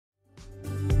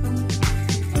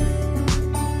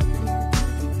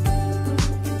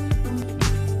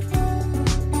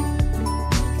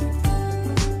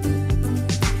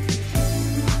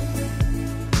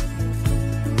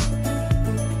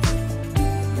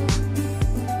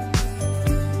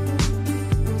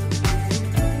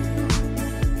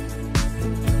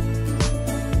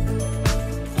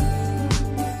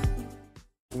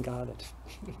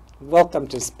Welcome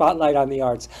to Spotlight on the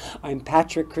Arts. I'm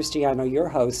Patrick Christiano, your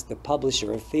host, the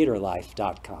publisher of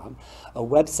TheaterLife.com, a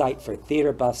website for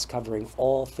theater buffs covering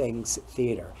all things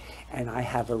theater. And I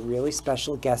have a really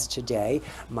special guest today,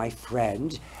 my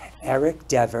friend, Eric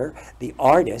Dever, the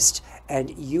artist, and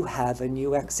you have a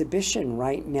new exhibition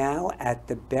right now at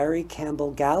the Barry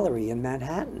Campbell Gallery in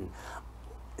Manhattan.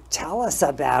 Tell us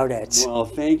about it. Well,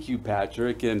 thank you,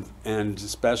 Patrick, and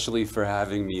especially for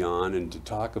having me on and to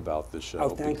talk about the show. Oh,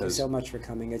 thank you so much for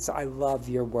coming. I love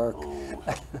your work.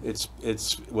 Oh,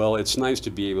 it's nice to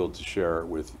be able to share it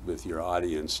with your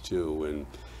audience too,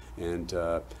 and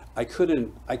I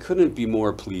couldn't be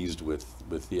more pleased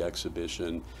with the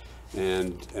exhibition,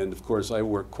 and of course I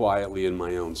worked quietly in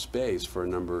my own space for a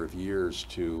number of years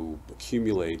to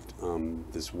accumulate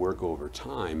this work over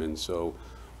time, and so.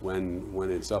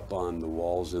 When it's up on the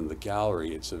walls in the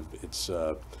gallery, it's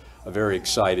a very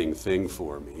exciting thing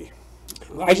for me.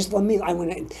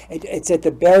 It's at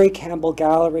the Barry Campbell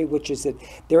Gallery, which is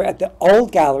they're at the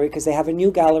old gallery because they have a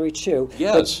new gallery too.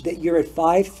 Yes. You're at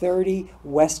 530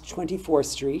 West 24th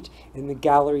Street in the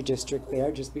gallery district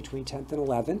there, just between 10th and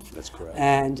 11th. That's correct.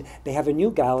 And they have a new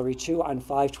gallery too on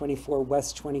 524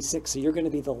 West 26th. So you're going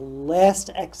to be the last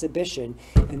exhibition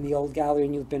in the old gallery,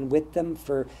 and you've been with them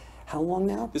for how long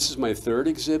now? This is my third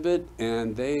exhibit,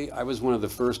 and I was one of the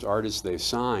first artists they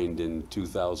signed in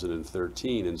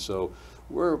 2013, and so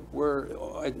we're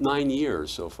at 9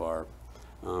 years so far,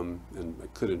 and I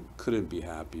couldn't be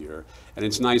happier. And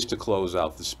it's nice to close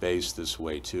out the space this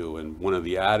way too. And one of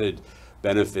the added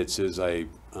benefits is of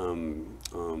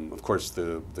course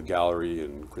the gallery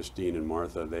and Christine and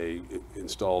Martha, they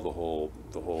install the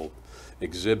whole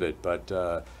exhibit,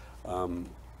 but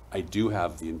I do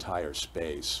have the entire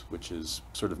space, which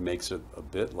sort of makes it a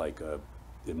bit like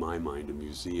in my mind, a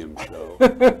museum show.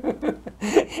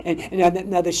 and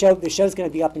now the show's going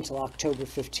to be up until October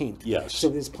 15th. Yes. So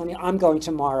there's plenty. I'm going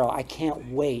tomorrow. I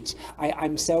can't wait.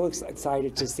 I'm so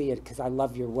excited to see it because I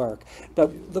love your work.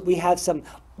 But we have some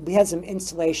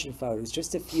installation photos,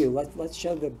 just a few. Let's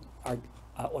show our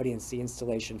audience the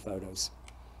installation photos.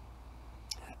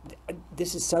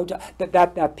 This is so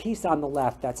that piece on the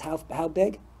left. That's how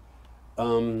big?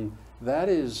 That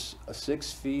is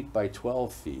 6 feet by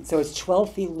 12 feet. So it's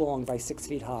 12 feet long by 6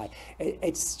 feet high.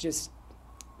 It's just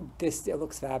it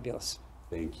looks fabulous.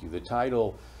 Thank you. The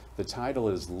title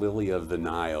is Lily of the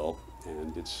Nile,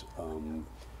 and it's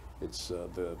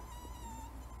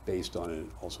based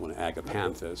on also an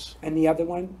agapanthus. And the other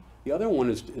one? The other one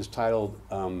is titled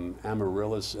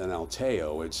Amaryllis and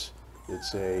Alteo. It's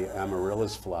a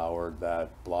amaryllis flower that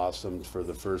blossomed for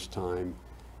the first time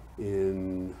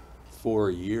in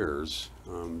 4 years,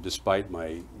 despite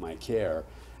my care,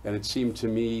 and it seemed to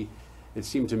me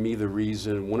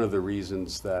one of the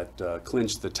reasons that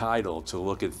clinched the title to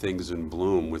look at things in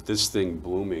bloom. With this thing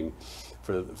blooming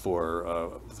for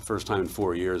the first time in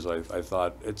 4 years, I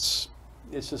thought it's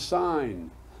a sign.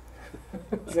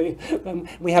 So,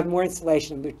 we have more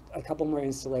installation, a couple more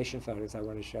installation photos I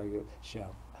want to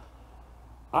show.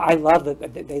 I love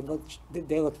that they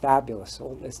look fabulous.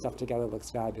 All this stuff together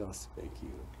looks fabulous. Thank you.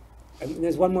 And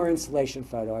there's one more installation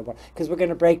photo because we're going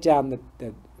to break down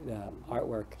the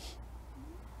artwork.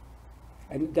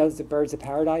 And those the Birds of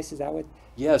Paradise, is that what?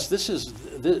 Yes, this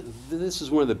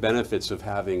is one of the benefits of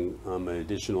having an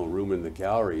additional room in the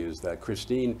gallery, is that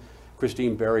Christine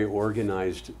Barry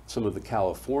organized some of the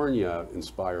California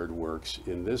inspired works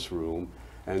in this room,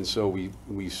 and so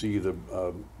we see the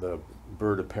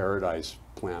Bird of Paradise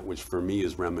plant, which for me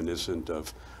is reminiscent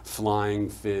of flying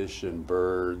fish and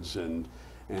birds, and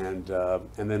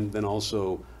then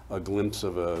also a glimpse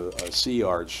of a sea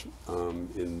arch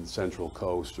in Central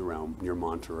Coast around near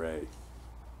Monterey.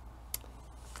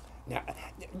 Now,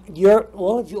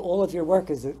 all of your work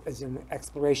is an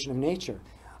exploration of nature,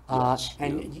 Yes,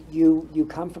 and yeah. you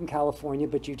come from California,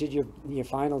 but you did your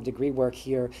final degree work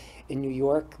here in New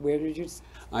York. Where did you?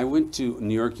 I went to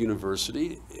New York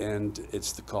University, and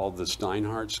it's called the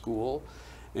Steinhardt School,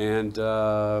 and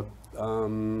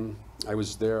I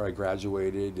was there. I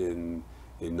graduated in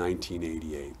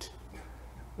 1988.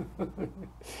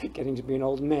 Getting to be an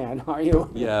old man, are you?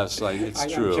 Yes, it's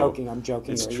true. I'm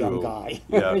joking. It's You're true. a young guy.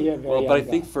 Yeah. Well, but I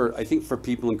think guy. for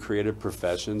people in creative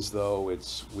professions, though,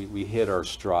 we hit our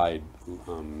stride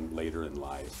later in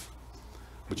life,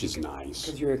 which is nice.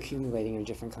 Because you're accumulating in a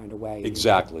different kind of way.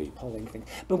 Exactly. Pulling things.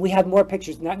 But we have more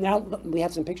pictures now. We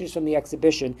have some pictures from the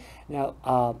exhibition.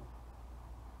 Now,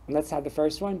 let's have the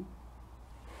first one.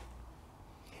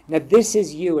 Now this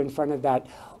is you in front of that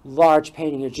large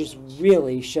painting. It just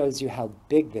really shows you how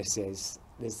big this is.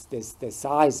 The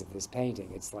size of this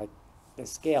painting. It's like the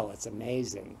scale. It's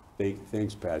amazing.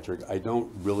 Thanks, Patrick. I don't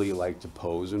really like to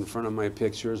pose in front of my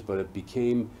pictures, but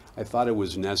I thought it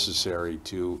was necessary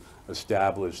to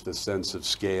establish the sense of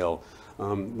scale.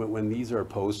 When these are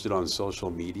posted on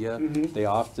social media, they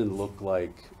often look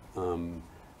like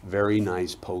very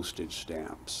nice postage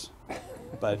stamps.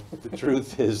 But the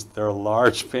truth is, they're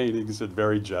large paintings and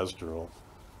very gestural.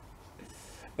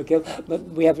 Okay, but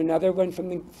we have another one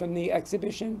from the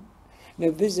exhibition. Now,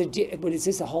 this is what is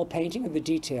this, a whole painting or the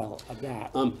detail of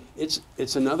that?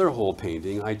 It's another whole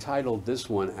painting. I titled this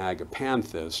one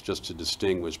Agapanthus, just to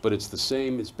distinguish, but it's the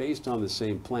same. It's based on the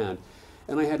same plant,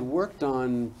 and I had worked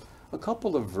on a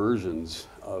couple of versions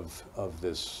of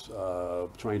this,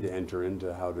 trying to enter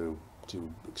into how to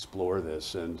explore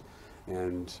this, and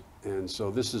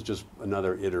so this is just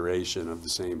another iteration of the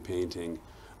same painting,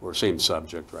 or same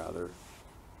subject rather.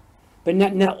 But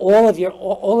not all of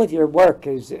your work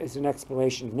is an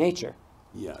exploration of nature.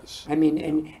 Yes. I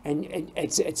mean, and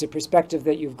it's a perspective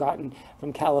that you've gotten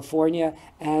from California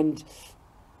and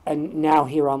now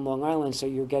here on Long Island. So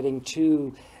you're getting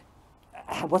two.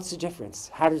 What's the difference?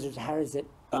 How does it?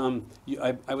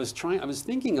 I was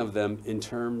thinking of them in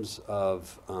terms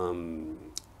of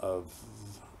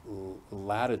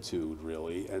latitude,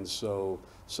 really, and so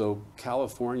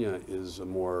California is a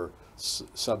more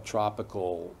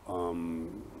subtropical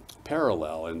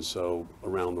parallel, and so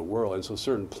around the world, and so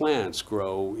certain plants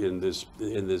grow in this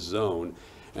zone,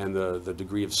 and the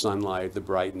degree of sunlight, the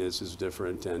brightness is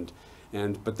different,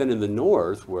 but then in the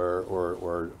north,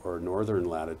 or northern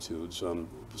latitudes,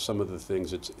 some of the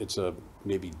things, it's a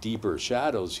maybe deeper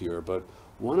shadows here, but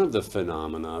one of the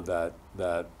phenomena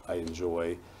that I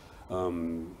enjoy,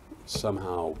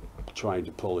 somehow trying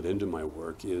to pull it into my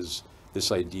work, is this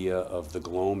idea of the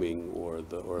gloaming or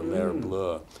l'air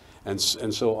bleu. And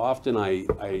so often I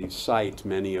cite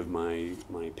many of my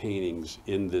paintings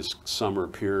in this summer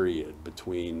period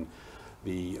between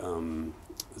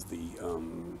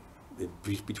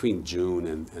between June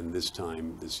and this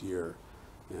time this year,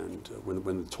 and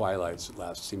when the twilights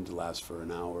seem to last for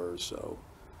an hour or so,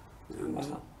 and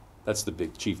wow. That's the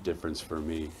big chief difference for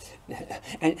me.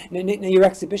 And now your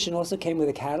exhibition also came with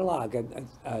a catalog.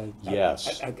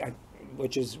 Yes.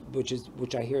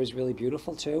 Which I hear is really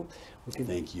beautiful too.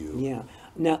 Thank you. Yeah.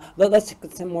 Now let's look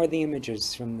at some more of the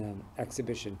images from the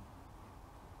exhibition.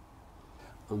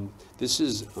 This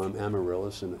is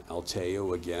Amaryllis and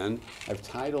Alteo again. I've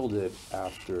titled it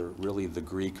after really the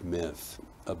Greek myth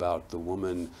about the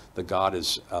woman, the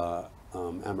goddess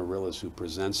Amaryllis, who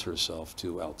presents herself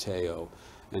to Alteo,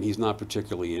 and he's not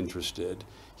particularly interested.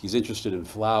 He's interested in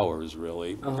flowers,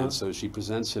 really, and so she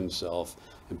presents himself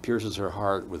and pierces her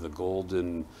heart with a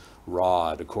golden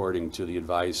rod, according to the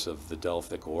advice of the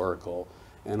Delphic oracle.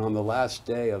 And on the last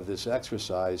day of this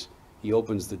exercise, he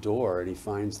opens the door and he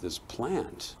finds this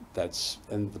plant.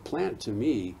 And the plant, to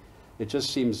me, it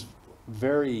just seems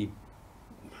very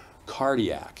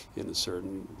cardiac in a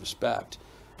certain respect.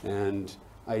 And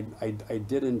I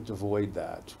didn't avoid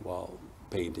that while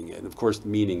painting it. And of course, the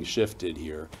meaning shifted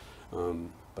here,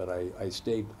 but I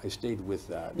stayed with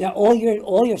that. Now, all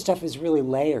your stuff is really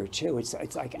layered too. It's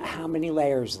like how many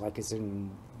layers like is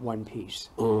in one piece?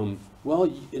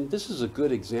 Well, and this is a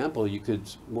good example.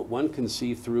 One can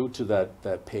see through to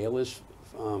that palish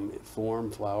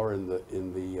flower in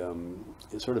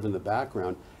the sort of in the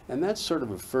background, and that's sort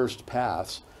of a first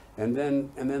pass, and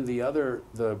then the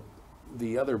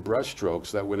other brush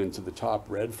strokes that went into the top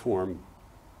red form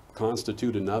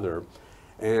constitute another,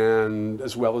 and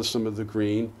as well as some of the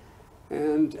green,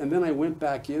 and then I went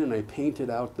back in and I painted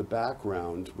out the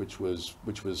background, which was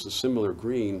a similar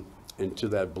green, into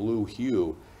that blue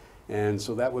hue, and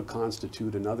so that would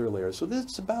constitute another layer. So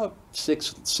there's about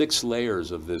six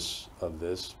layers of this,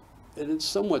 and it's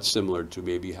somewhat similar to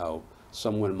maybe how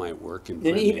someone might work in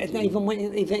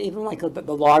printmaking. Even like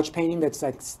the large painting that's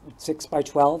like 6 by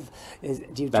 12,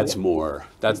 That's more.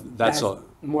 That's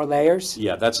more layers.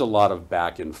 Yeah, that's a lot of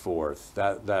back and forth.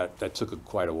 That took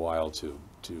quite a while to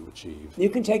achieve. You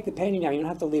can take the painting now. You don't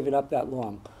have to leave it up that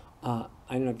long. I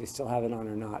don't know if you still have it on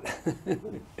or not.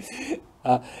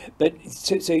 But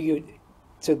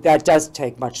so that does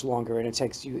take much longer,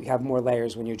 and you have more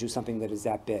layers when you do something that is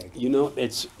that big. You know,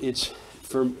 it's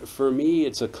for me,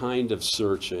 it's a kind of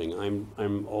searching.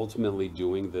 I'm ultimately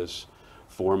doing this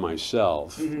for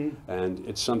myself, and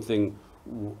it's something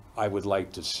I would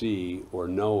like to see or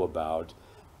know about.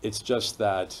 It's just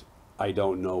that I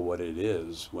don't know what it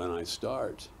is when I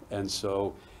start, and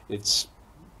so it's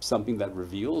something that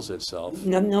reveals itself.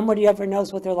 Nobody ever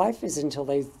knows what their life is until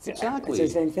they. Exactly.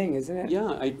 It's the same thing, isn't it?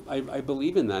 Yeah, I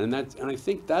believe in that, and I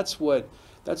think that's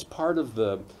part of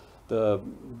the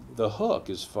the hook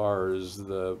as far as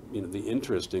the the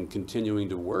interest in continuing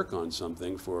to work on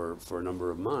something for a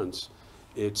number of months.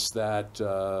 It's that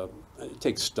it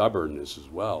takes stubbornness as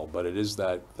well, but it is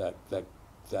that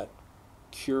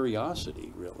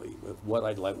curiosity really with what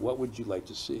I'd like. What would you like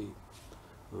to see?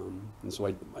 And so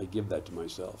I give that to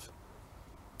myself.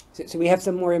 So we have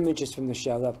some more images from the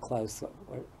show up close.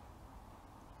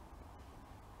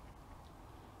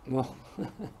 Well,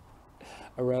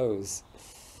 a rose.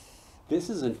 This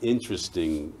is an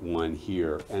interesting one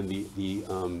here, and the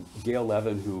Gail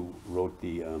Levin, who wrote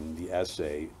the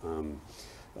essay,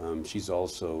 she's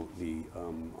also the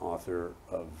author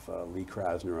of Lee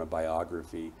Krasner, a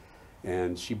biography,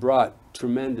 and she brought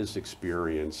tremendous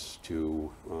experience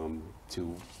to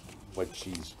what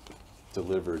she's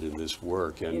delivered in this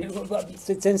work. And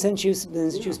since you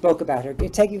spoke about her, you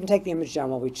can take the image down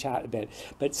while we chat a bit.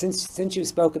 But since you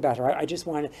spoke about her, I just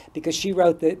wanted, because she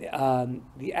wrote the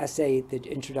essay, the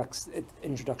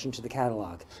introduction to the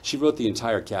catalog. She wrote the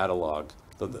entire catalog.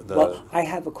 Well, I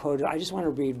have a quote. I just want to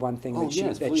read one thing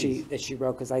that she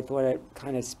wrote, because I thought it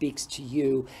kind of speaks to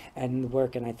you and the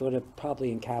work, and I thought it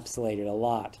probably encapsulated a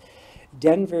lot.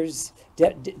 Dever's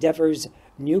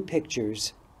new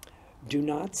pictures do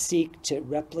not seek to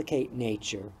replicate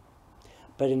nature,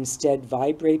 but instead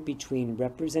vibrate between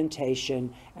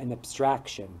representation and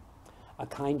abstraction, a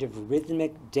kind of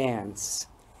rhythmic dance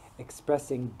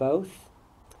expressing both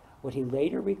what he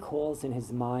later recalls in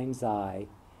his mind's eye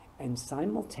and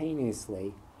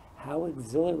simultaneously how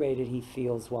exhilarated he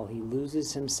feels while he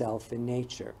loses himself in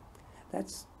nature.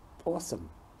 That's awesome.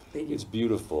 It's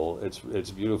beautiful. It's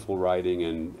beautiful writing,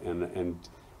 and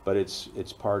but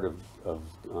it's part of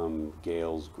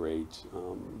Gail's great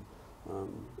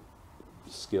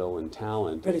skill and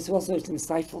talent. But it's also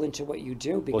insightful into what you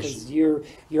do, because your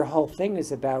whole thing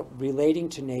is about relating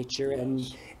to nature,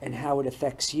 yes, and how it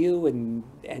affects you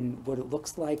and what it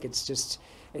looks like. It's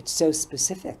so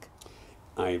specific.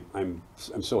 I'm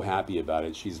so happy about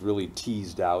it. She's really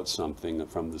teased out something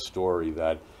from the story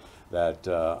that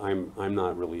I'm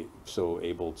not really so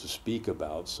able to speak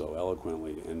about so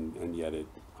eloquently, and yet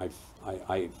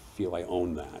I feel I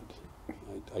own that.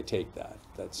 I take that.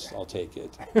 I'll take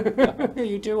it.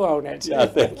 You do own it. Yeah,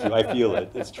 thank you. I feel it.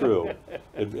 It's true.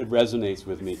 It resonates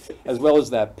with me, as well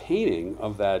as that painting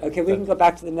of that. Okay, we can go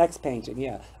back to the next painting.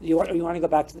 Yeah, you want to go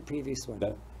back to the previous one?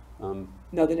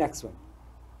 No, the next one.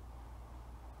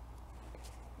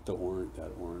 That orange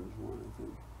one, I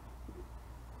think.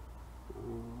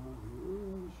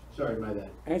 Sorry, my bad.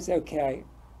 That's okay.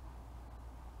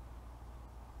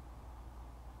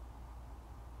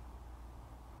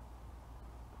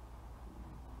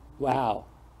 Wow.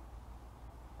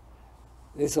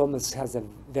 This almost has a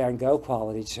Van Gogh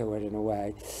quality to it in a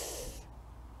way.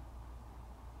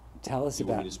 Tell us you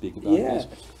about. Want me to speak about this?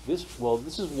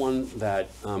 This is one that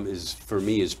is for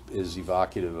me is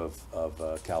evocative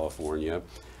of California,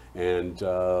 and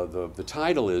the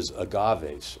title is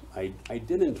Agaves. I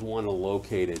didn't want to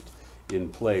locate it in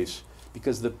place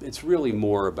because it's really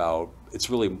more about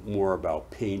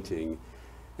painting,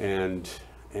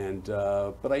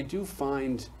 but I do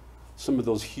find some of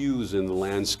those hues in the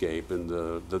landscape, and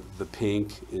the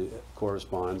pink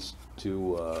corresponds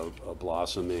to a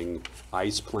blossoming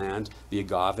ice plant. The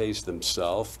agaves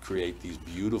themselves create these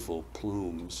beautiful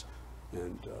plumes,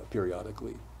 and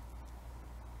periodically,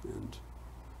 and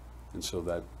so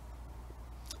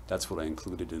that's what I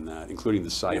included in that, including the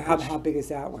cypress. How big is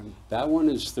that one? That one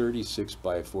is 36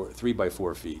 by 3 by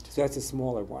 4 feet. So that's a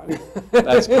smaller one.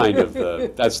 That's kind of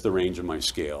that's the range of my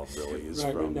scale, really. Is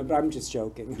right, from. No, but I'm just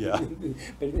joking. Yeah.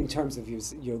 But in terms of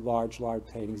your large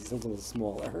paintings, it's a little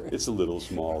smaller. It's a little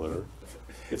smaller.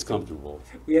 It's comfortable.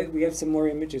 We have some more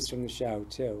images from the show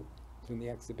too, from the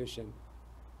exhibition.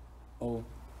 Oh,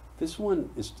 this one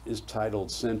is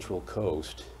titled Central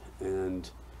Coast, and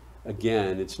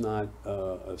again, it's not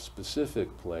a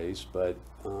specific place, but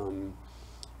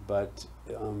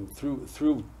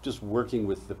through just working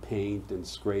with the paint and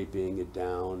scraping it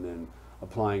down and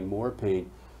applying more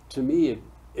paint, to me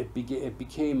it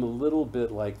became a little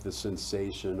bit like the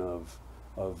sensation of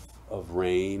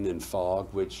rain and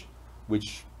fog, which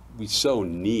we so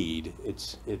need.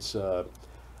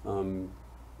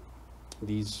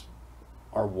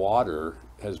 Our water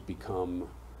has become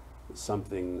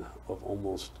something of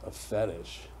almost a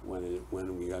fetish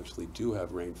when we actually do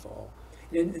have rainfall.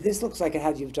 And this looks like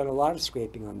you've done a lot of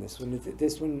scraping on this one.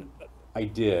 This one. I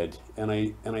did, and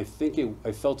I think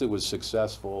I felt it was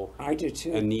successful. I did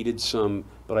too. And needed some,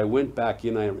 but I went back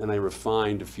in and I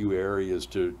refined a few areas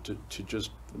to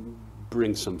just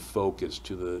bring some focus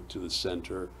to the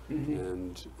center,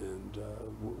 and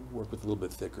work with a little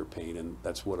bit thicker paint, and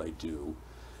that's what I do.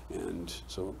 And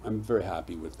so I'm very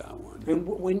happy with that one.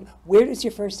 And where does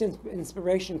your first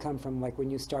inspiration come from, like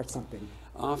when you start something?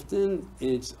 Often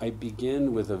I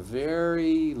begin with a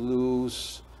very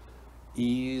loose,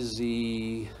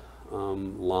 easy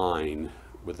line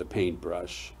with a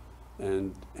paintbrush,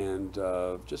 and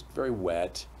just very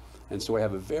wet. And so I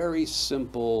have a very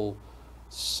simple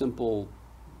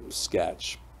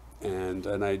sketch, and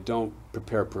I don't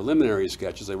prepare preliminary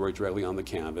sketches. I work directly on the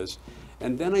canvas.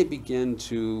 And then I begin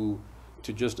to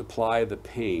just apply the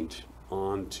paint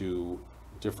onto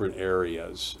different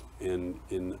areas in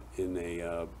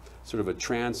a sort of a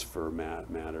transfer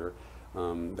matter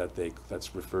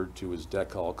that's referred to as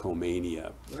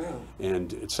decalcomania. Wow.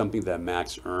 And it's something that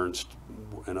Max Ernst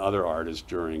and other artists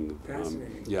during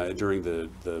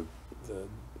the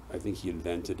I think he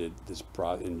invented it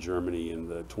in Germany in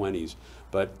the 20s,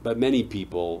 but many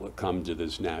people come to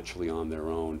this naturally on their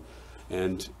own.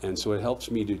 And so it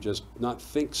helps me to just not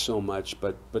think so much,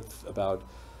 but about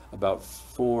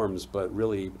forms, but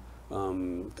really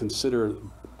consider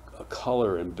a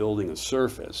color and building a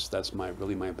surface. That's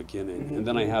really my beginning. And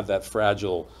then I have that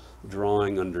fragile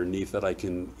drawing underneath that I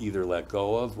can either let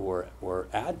go of or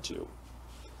add to.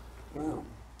 Wow.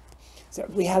 So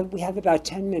we have about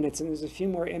 10 minutes, and there's a few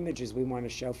more images we want to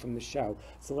show from the show.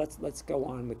 So let's go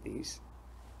on with these.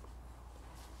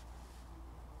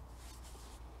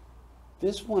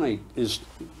 This one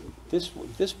this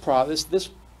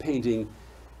painting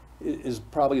is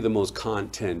probably the most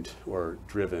content or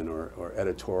driven or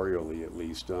editorially at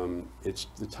least. The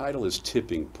title is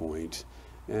Tipping Point,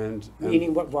 and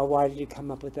Meaning what? Why did you come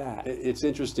up with that? it's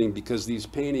interesting because these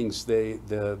paintings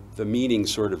the meaning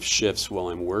sort of shifts while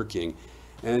I'm working,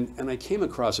 and I came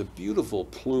across a beautiful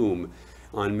plume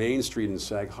on Main Street in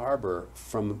Sag Harbor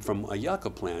from a yucca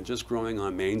plant just growing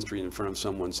on Main Street in front of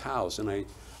someone's house, and I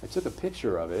took a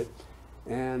picture of it,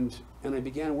 and I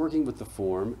began working with the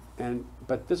form,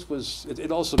 but this was,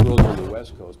 it also grows on the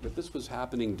West Coast, but this was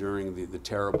happening during the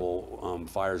terrible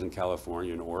fires in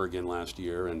California and Oregon last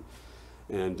year, and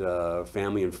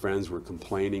family and friends were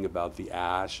complaining about the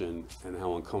ash and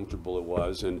how uncomfortable it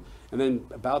was, and then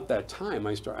about that time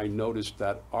I noticed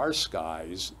that our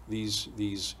skies,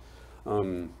 these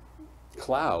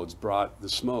clouds brought the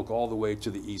smoke all the way to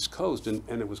the East Coast, and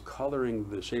it was coloring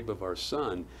the shape of our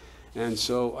sun. And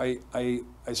so I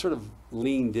sort of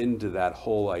leaned into that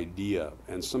whole idea,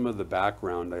 and some of the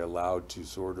background I allowed to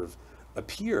sort of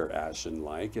appear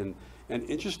ashen-like. And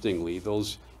interestingly,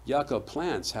 those yucca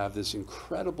plants have this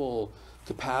incredible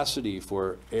capacity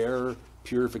for air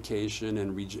purification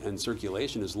and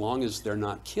circulation as long as they're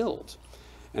not killed.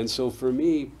 And so for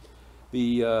me,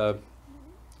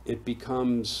 it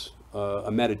becomes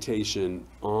a meditation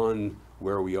on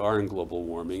where we are in global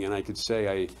warming, and I could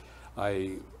say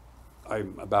I'm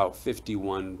about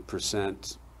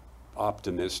 51%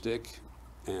 optimistic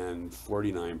and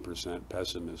 49%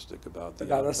 pessimistic about the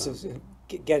About us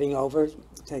getting over,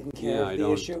 taking care of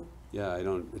the issue? Yeah, I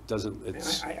don't, it doesn't,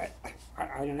 it's... I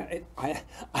don't know. I'm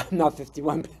not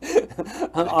 51.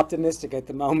 I'm optimistic at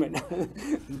the moment.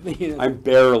 You know, I'm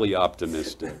barely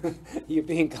optimistic. You're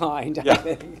being kind, Yeah. I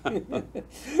think.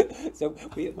 So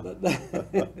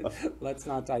let's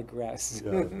not digress.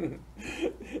 Yeah.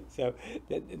 So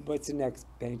what's the next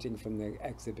painting from the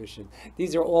exhibition?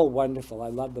 These are all wonderful. I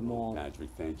love them all.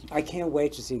 Patrick, thank you. I can't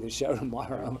wait to see the show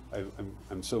tomorrow.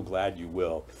 I'm so glad you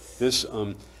will. This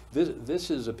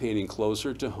is a painting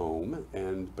closer to home,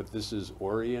 but this is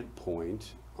Orient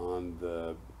Point on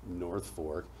the North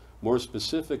Fork. More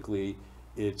specifically,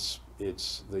 it's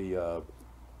the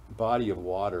body of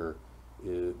water.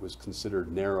 It was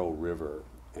considered Narrow River,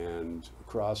 and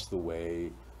across the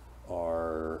way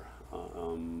are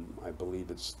I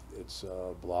believe it's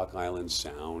Block Island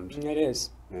Sound. It is.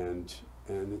 And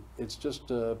it's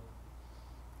just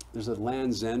there's a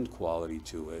Land's End quality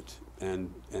to it, and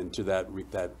to that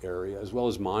area, as well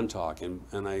as Montauk, and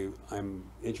I'm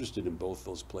interested in both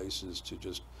those places to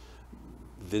just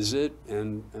visit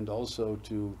and also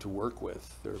to work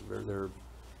with. They're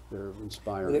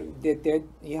inspiring. They're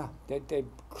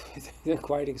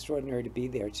quite extraordinary to be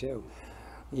there too.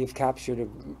 You've captured a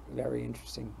very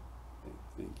interesting.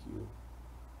 Thank you.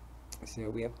 So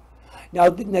we have now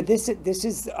this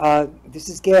is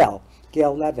Gail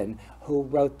Levin, who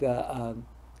wrote the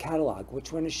catalog.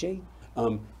 Which one is she?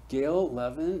 Gail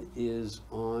Levin is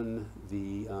on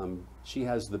the. She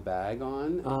has the bag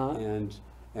on,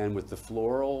 and with the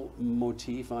floral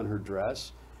motif on her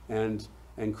dress, and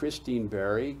and Christine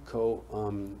Berry,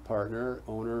 co-partner,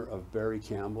 owner of Berry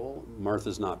Campbell.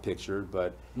 Martha's not pictured,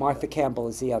 but Martha Campbell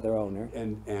is the other owner.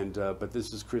 but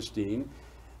this is Christine,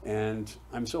 and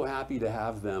I'm so happy to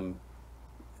have them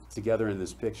together in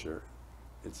this picture.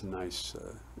 It's nice.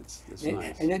 It's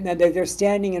nice. And then they're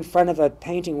standing in front of a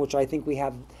painting, which I think we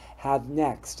have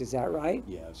next. Is that right?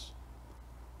 Yes.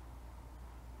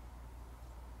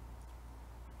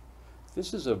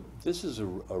 This is a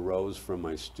rose from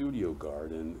my studio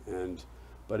garden,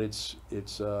 but I've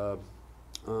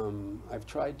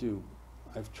tried to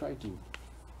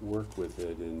work with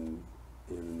it in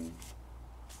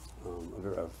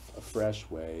a fresh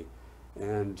way,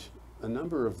 and a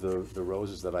number of the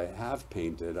roses that I have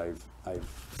painted, I've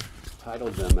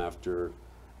titled them after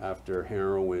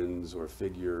heroines or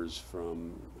figures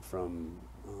from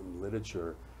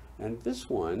literature, and this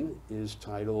one is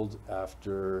titled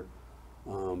after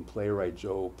playwright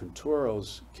Joe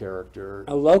Pinturo's character.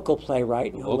 A local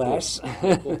playwright, no less.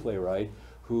 Local playwright,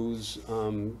 whose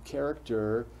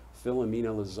character,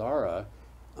 Philomena Lazara,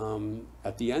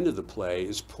 at the end of the play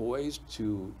is poised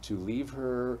to leave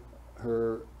her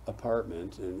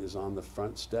apartment and is on the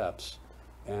front steps,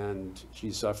 and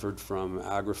she suffered from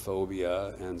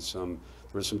agoraphobia and there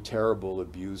was some terrible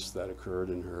abuse that occurred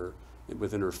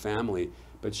within her family,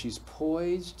 but she's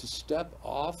poised to step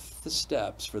off the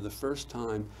steps for the first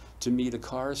time to meet a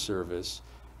car service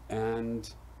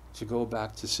and to go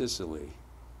back to Sicily.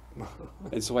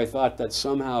 And so I thought that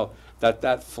somehow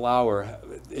that flower,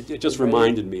 it just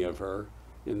reminded me of her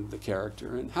in the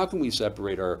character. And how can we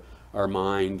separate our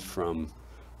mind from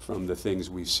the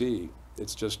things we see?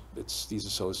 It's these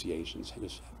associations.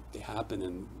 They happen,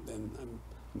 and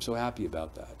I'm so happy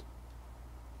about that.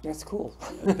 That's cool.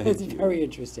 Thank It's you. very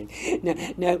interesting.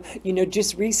 Now,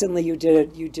 just recently you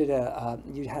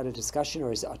had a discussion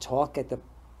or a talk at the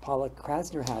Pollock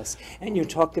Krasner House, and you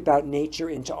talked about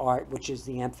nature into art, which is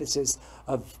the emphasis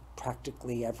of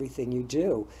practically everything you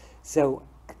do. So,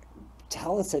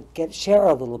 tell us, share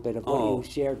a little bit of what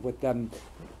you shared with them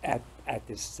at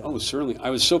this. Oh, certainly. I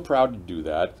was so proud to do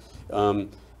that.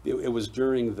 It was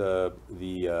during the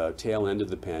tail end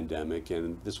of the pandemic,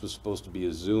 and this was supposed to be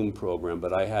a Zoom program,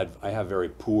 but I have very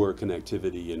poor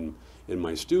connectivity in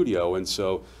my studio, and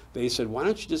so they said, why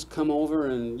don't you just come over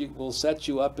and we'll set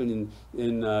you up in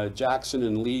Jackson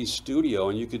and Lee's studio,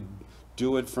 and you could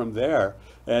do it from there.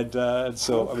 And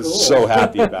so I was so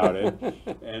happy about it.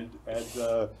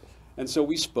 And so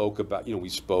we spoke about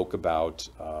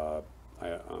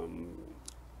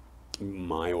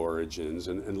my origins,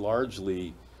 and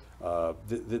largely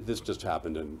this just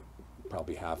happened in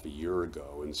probably half a year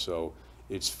ago, and so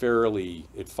it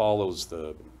follows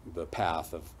the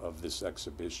path of this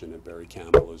exhibition at Berry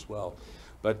Campbell as well.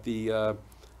 But I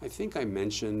think I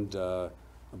mentioned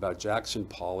about Jackson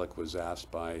Pollock was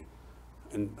asked by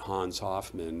Hans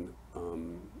Hofmann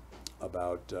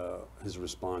about his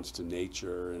response to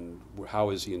nature and how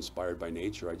is he inspired by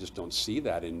nature. I just don't see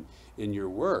that in your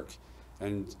work.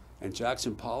 And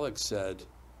Jackson Pollock said,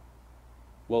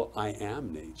 well, I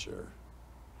am nature.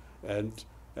 And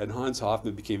Hans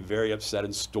Hofmann became very upset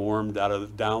and stormed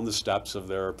down the steps of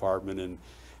their apartment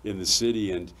in the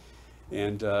city.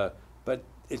 But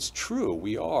it's true.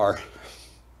 We are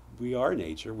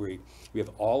nature. We have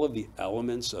all of the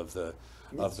elements of the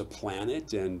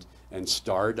planet and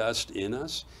stardust in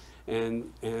us.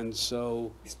 And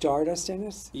so stardust in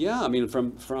us? Yeah, I mean,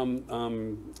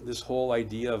 from this whole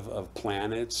idea of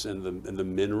planets and the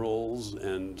minerals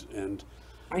and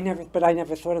I never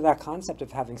thought of that concept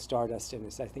of having stardust in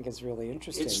us. I think it's really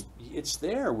interesting. It's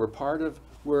there. We're part of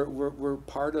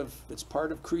it's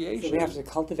part of creation. So we have to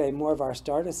cultivate more of our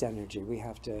stardust energy. We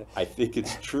have to. I think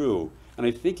it's true, and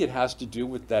I think it has to do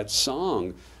with that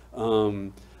song.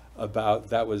 About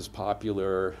that was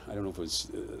popular. I don't know if it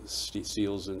was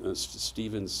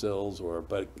Stephen Sills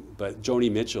but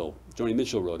Joni Mitchell. Joni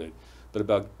Mitchell wrote it, but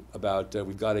about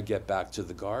we've got to get back to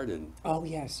the garden. Oh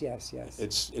yes.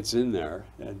 It's in there,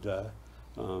 and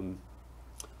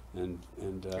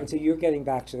so you're getting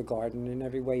back to the garden in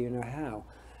every way you know how.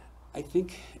 I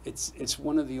think it's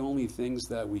one of the only things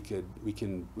that we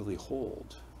can really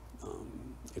hold.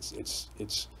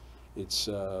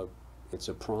 It's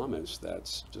a promise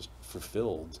that's just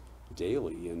fulfilled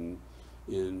daily in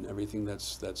everything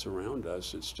that's around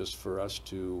us. It's just for us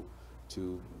to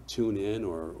tune in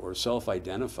or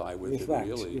self-identify with it,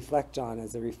 really. Reflect on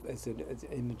as an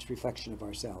image reflection of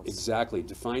ourselves. Exactly,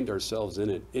 to find ourselves in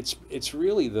it. It's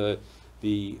really the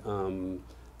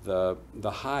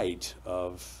height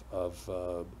of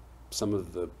some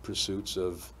of the pursuits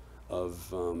of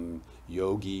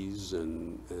yogis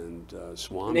and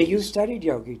swamis. Now you studied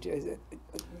yogi.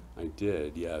 I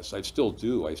did, yes. I still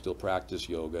do. I still practice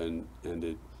yoga,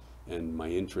 and my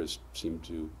interests seem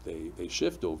to they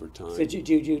shift over time. So do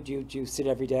you sit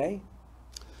every day?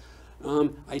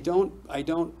 I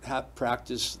don't have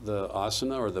practice the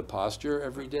asana or the posture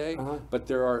every day, but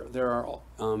there are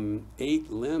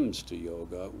 8 limbs to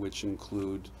yoga, which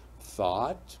include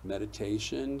thought,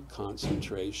 meditation,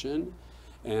 concentration,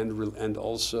 and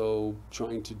also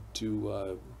trying to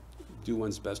do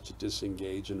one's best to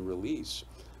disengage and release.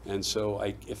 And so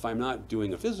if I'm not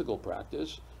doing a physical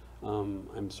practice,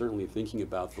 I'm certainly thinking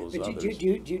about those But others. do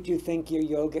you think your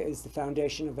yoga is the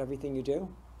foundation of everything you do?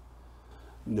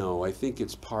 No, I think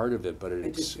it's part of it, but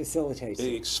It just facilitates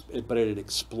it. but it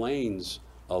explains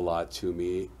a lot to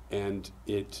me, and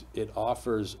it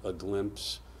offers a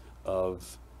glimpse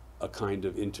of a kind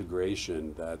of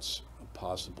integration that's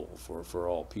possible for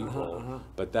all people.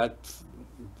 But that's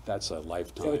a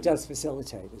lifetime. So it does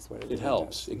facilitate, is what it It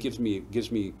helps. does. It gives me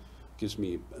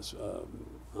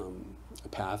a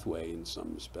pathway in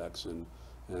some respects,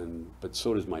 but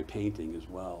so does my painting as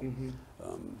well.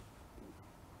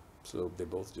 So they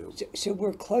both do. So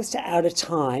we're close to out of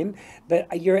time,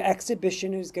 but your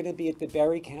exhibition is going to be at the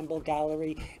Barry Campbell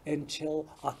Gallery until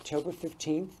October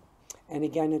 15th. And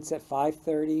again, it's at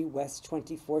 530 West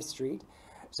 24th Street.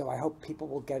 So I hope people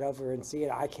will get over and see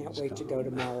it. I can't wait to go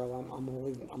tomorrow.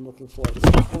 I'm looking forward to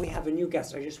it. And we have a new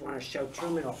guest. I just want to show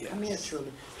Truman off. Come here,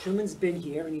 Truman. Truman's been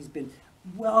here, and he's been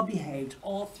well behaved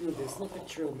all through this. Look at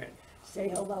Truman. Say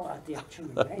hello out there,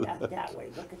 Truman. Right out that way.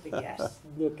 Look at the guests.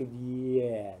 Look at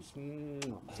yes.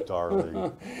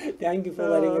 Darling. Thank you for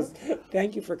letting us.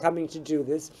 Thank you for coming to do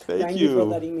this. Thank you for you.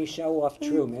 letting me show off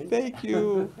Truman. Thank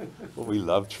you. Well, we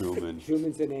love Truman.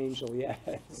 Truman's an angel.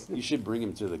 Yes. You should bring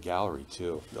him to the gallery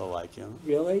too. They'll like him.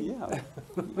 Really? Yeah.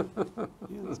 Yeah,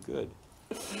 that's good.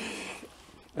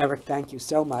 Eric, thank you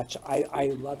so much.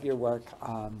 I love your work.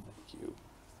 Thank you.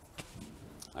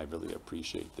 I really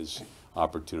appreciate this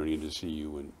opportunity to see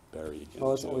you and Barry again.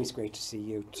 Well, it's too. always great to see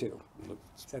you too. Look,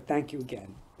 So thank you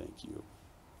again. thank you.